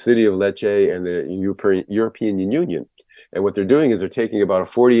 the city of Lecce, and the European Union. And what they're doing is they're taking about a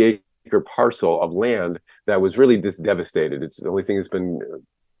 40-acre parcel of land that was really just devastated. It's the only thing that's been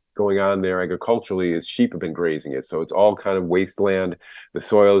going on there agriculturally is sheep have been grazing it. So it's all kind of wasteland. The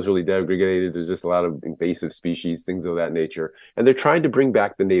soil is really degraded. There's just a lot of invasive species, things of that nature. And they're trying to bring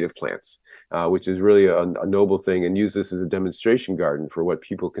back the native plants, which is really a noble thing, and use this as a demonstration garden for what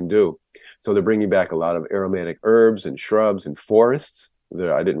people can do. So they're bringing back a lot of aromatic herbs and shrubs and forests.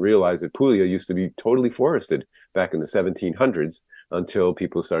 I didn't realize that Puglia used to be totally forested back in the 1700s until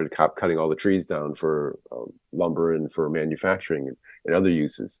people started cutting all the trees down for lumber and for manufacturing and other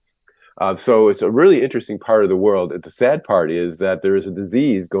uses. So it's a really interesting part of the world. The sad part is that there is a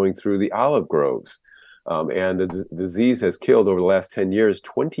disease going through the olive groves. And the disease has killed over the last 10 years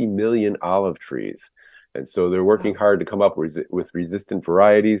 20 million olive trees. And so they're working hard to come up with resistant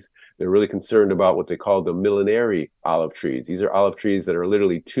varieties. They're really concerned about what they call the millenary olive trees. These are olive trees that are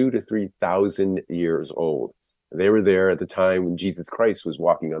literally 2,000 to 3,000 years old. They were there at the time when Jesus Christ was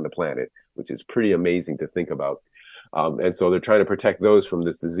walking on the planet, which is pretty amazing to think about. And so they're trying to protect those from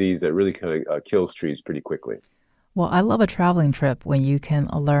this disease that really kind of kills trees pretty quickly. Well, I love a traveling trip when you can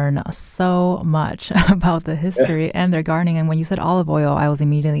learn so much about the history and their gardening. And when you said olive oil, I was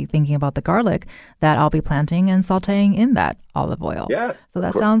immediately thinking about the garlic that I'll be planting and sauteing in that olive oil. Yeah, so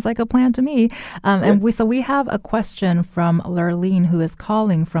that sounds like a plan to me. And we have a question from Lurleen, who is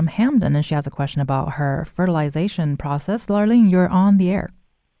calling from Hamden, and she has a question about her fertilization process. Lurleen, you're on the air.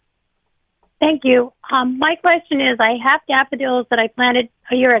 Thank you. My question is, I have daffodils that I planted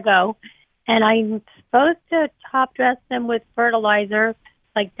a year ago, and I'm supposed to top dress them with fertilizer,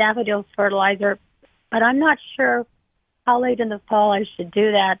 like daffodils fertilizer, but I'm not sure how late in the fall I should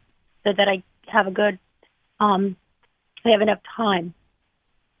do that so that I have I have enough time.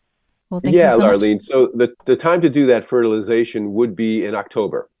 Well, thank you so Larlene. much. So the time to do that fertilization would be in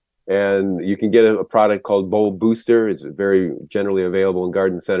October. And you can get a product called Bulb Booster. It's very generally available in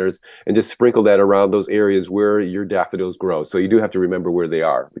garden centers, and just sprinkle that around those areas where your daffodils grow. So you do have to remember where they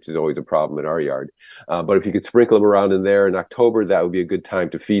are, which is always a problem in our yard. But if you could sprinkle them around in there in October, that would be a good time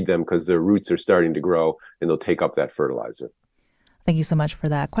to feed them because their roots are starting to grow and they'll take up that fertilizer. Thank you so much for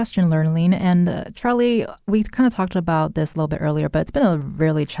that question, Lurleen. And Charlie, we kind of talked about this a little bit earlier, but it's been a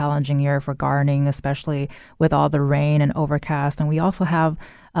really challenging year for gardening, especially with all the rain and overcast. And we also have,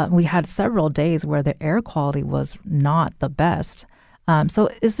 we had several days where the air quality was not the best. So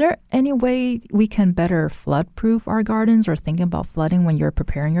is there any way we can better flood-proof our gardens, or thinking about flooding when you're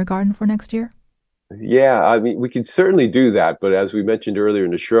preparing your garden for next year? Yeah, I mean, we can certainly do that. But as we mentioned earlier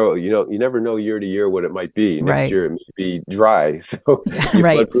in the show, you never know year to year what it might be. Next year it may be dry. So you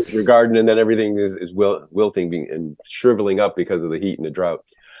flood-proof your garden, and then everything is wilting and shriveling up because of the heat and the drought.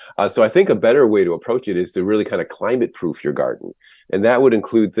 So I think a better way to approach it is to really kind of climate-proof your garden. And that would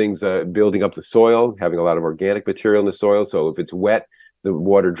include things, building up the soil, having a lot of organic material in the soil. So if it's wet, the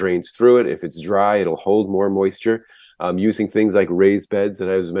water drains through it. If it's dry, it'll hold more moisture. Using things like raised beds that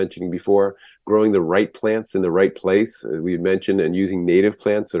I was mentioning before, growing the right plants in the right place, as we mentioned, and using native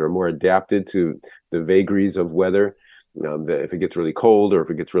plants that are more adapted to the vagaries of weather. If it gets really cold or if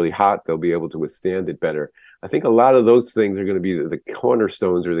it gets really hot, they'll be able to withstand it better. I think a lot of those things are going to be the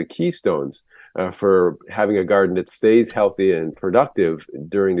cornerstones or the keystones for having a garden that stays healthy and productive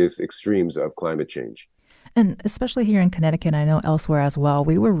during these extremes of climate change. And especially here in Connecticut, I know elsewhere as well,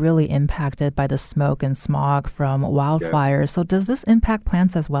 we were really impacted by the smoke and smog from wildfires. Yeah. So does this impact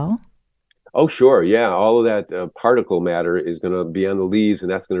plants as well? Oh, sure. Yeah. All of that particle matter is going to be on the leaves, and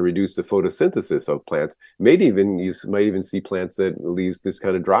that's going to reduce the photosynthesis of plants. You might even see plants that leaves just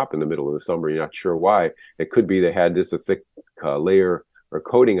kind of drop in the middle of the summer. You're not sure why. It could be they had just a thick layer or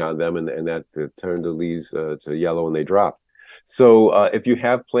coating on them, and that turned the leaves to yellow and they drop. So if you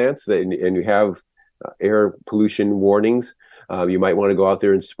have plants and you have air pollution warnings, You might want to go out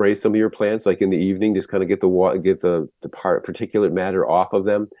there and spray some of your plants, like in the evening, just kind of get the particulate matter off of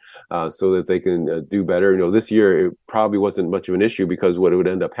them, so that they can do better. This year it probably wasn't much of an issue because what would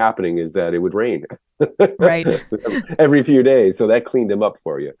end up happening is that it would rain Right. every few days, so that cleaned them up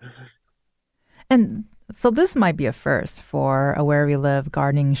for you. And so this might be a first for a Where We Live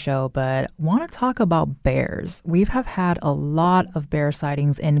gardening show, but want to talk about bears. We have had a lot of bear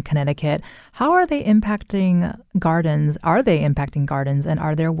sightings in Connecticut. How are they impacting gardens? Are they impacting gardens? And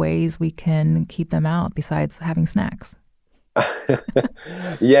are there ways we can keep them out besides having snacks?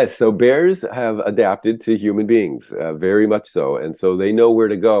 Yes, so bears have adapted to human beings, very much so. And so they know where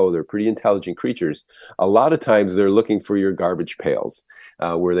to go. They're pretty intelligent creatures. A lot of times they're looking for your garbage pails,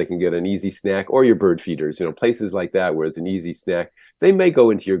 where they can get an easy snack, or your bird feeders, places like that where it's an easy snack. They may go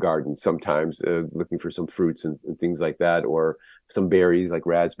into your garden sometimes, looking for some fruits and things like that, or some berries like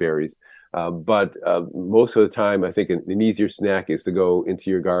raspberries. But most of the time, I think an easier snack is to go into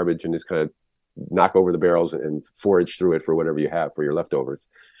your garbage and just kind of knock over the barrels and forage through it for whatever you have for your leftovers.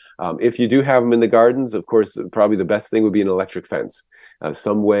 If you do have them in the gardens, of course, probably the best thing would be an electric fence,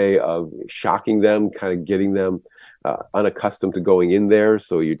 some way of shocking them, kind of getting them unaccustomed to going in there.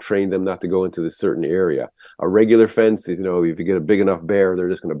 So you train them not to go into this certain area. A regular fence is, if you get a big enough bear, they're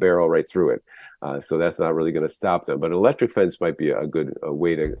just going to barrel right through it. So that's not really going to stop them. But an electric fence might be a good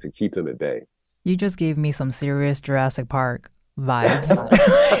way to keep them at bay. You just gave me some serious Jurassic Park vibes.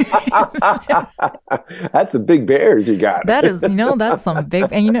 That's the big bears you got. That is, that's some big,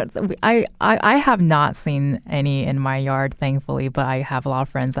 and I have not seen any in my yard, thankfully, but I have a lot of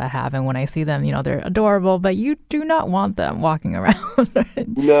friends that have, and when I see them, they're adorable, but you do not want them walking around.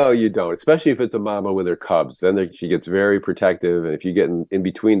 No, you don't, especially if it's a mama with her cubs. Then she gets very protective, and if you get in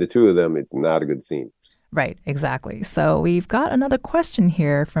between the two of them, it's not a good scene. Right, exactly. So we've got another question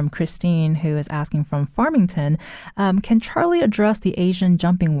here from Christine, who is asking from Farmington. Can Charlie address the Asian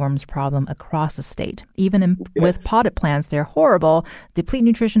jumping worms problem across the state? Even with potted plants, they're horrible, deplete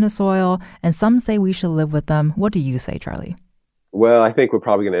nutrition of soil, and some say we should live with them. What do you say, Charlie? Well, I think we're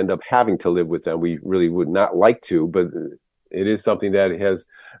probably going to end up having to live with them. We really would not like to, but it is something that has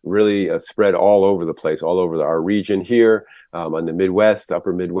really spread all over the place, all over our region here, on the Midwest,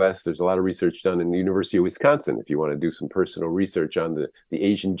 upper Midwest. There's a lot of research done in the University of Wisconsin if you want to do some personal research on the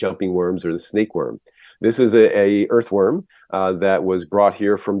Asian jumping worms or the snake worm. This is a earthworm that was brought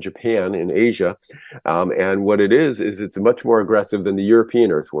here from Japan in Asia. And what it is it's much more aggressive than the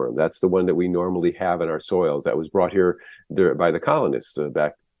European earthworm. That's the one that we normally have in our soils that was brought here by the colonists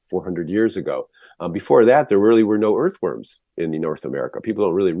back 400 years ago. Before that, there really were no earthworms in North America. People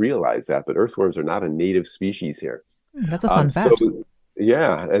don't really realize that, but earthworms are not a native species here. That's a fun fact.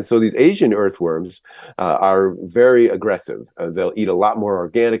 Yeah, and so these Asian earthworms are very aggressive. They'll eat a lot more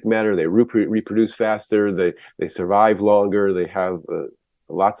organic matter. They reproduce faster. They survive longer. They have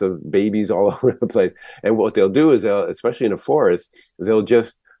lots of babies all over the place. And what they'll do is, especially in a forest, they'll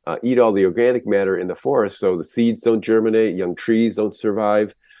just eat all the organic matter in the forest, so the seeds don't germinate, young trees don't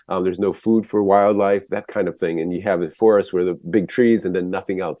survive. There's no food for wildlife, that kind of thing. And you have a forest where the big trees and then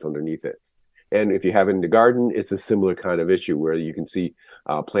nothing else underneath it. And if you have it in the garden, it's a similar kind of issue where you can see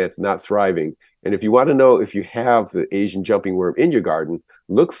plants not thriving. And if you want to know if you have the Asian jumping worm in your garden,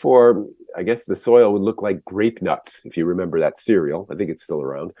 look for, I guess the soil would look like grape nuts, if you remember that cereal. I think it's still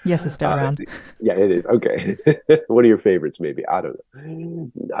around. Yes, it's still around. Yeah, it is. Okay. One of your favorites, maybe. I don't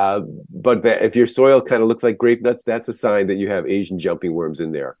know. But if your soil kind of looks like grape nuts, that's a sign that you have Asian jumping worms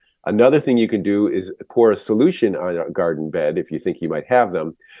in there. Another thing you can do is pour a solution on a garden bed, if you think you might have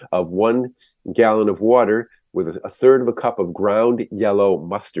them, of 1 gallon of water with a third of a cup of ground yellow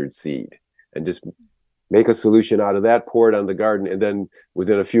mustard seed. And just make a solution out of that, pour it on the garden, and then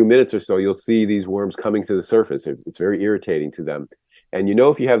within a few minutes or so, you'll see these worms coming to the surface. It's very irritating to them. And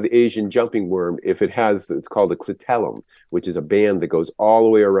if you have the Asian jumping worm, if it's called a clitellum, which is a band that goes all the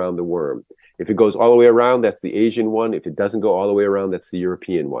way around the worm. If it goes all the way around, that's the Asian one. If it doesn't go all the way around, that's the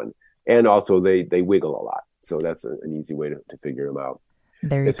European one. And also they wiggle a lot. So that's an easy way to figure them out.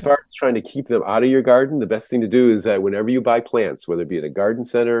 As far as trying to keep them out of your garden, the best thing to do is that whenever you buy plants, whether it be at a garden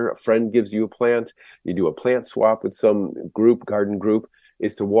center, a friend gives you a plant, you do a plant swap with some garden group,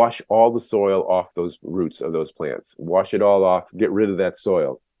 is to wash all the soil off those roots of those plants. Wash it all off, get rid of that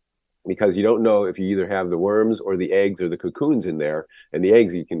soil. Because you don't know if you either have the worms or the eggs or the cocoons in there, and the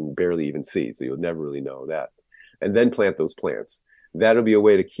eggs you can barely even see, so you'll never really know that. And then plant those plants. That'll be a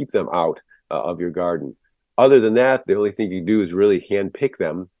way to keep them out of your garden. Other than that, the only thing you do is really hand pick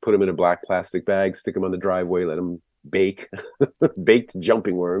them, put them in a black plastic bag, stick them on the driveway, let them baked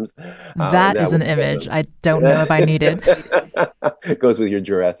jumping worms. That is an image I don't know if I needed. It goes with your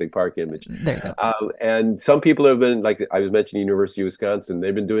Jurassic Park image. There you go. And some people have been, like I was mentioning, University of Wisconsin,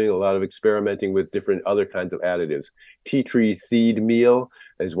 they've been doing a lot of experimenting with different other kinds of additives. Tea tree seed meal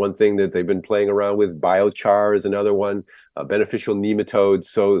is one thing that they've been playing around with. Biochar is another one. Beneficial nematodes.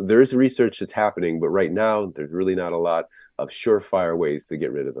 So there's research that's happening, but right now there's really not a lot of surefire ways to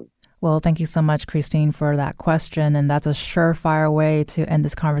get rid of them. Well, thank you so much, Christine, for that question. And that's a surefire way to end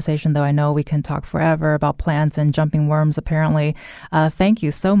this conversation, though I know we can talk forever about plants and jumping worms, apparently. Thank you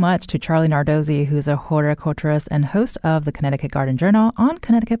so much to Charlie Nardozzi, who's a horticulturist and host of the Connecticut Garden Journal on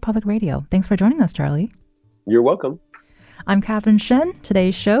Connecticut Public Radio. Thanks for joining us, Charlie. You're welcome. I'm Catherine Shen.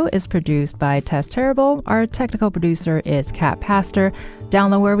 Today's show is produced by Tess Terrible. Our technical producer is Kat Pastor.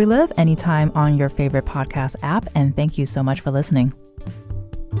 Download Where We Live anytime on your favorite podcast app. And thank you so much for listening.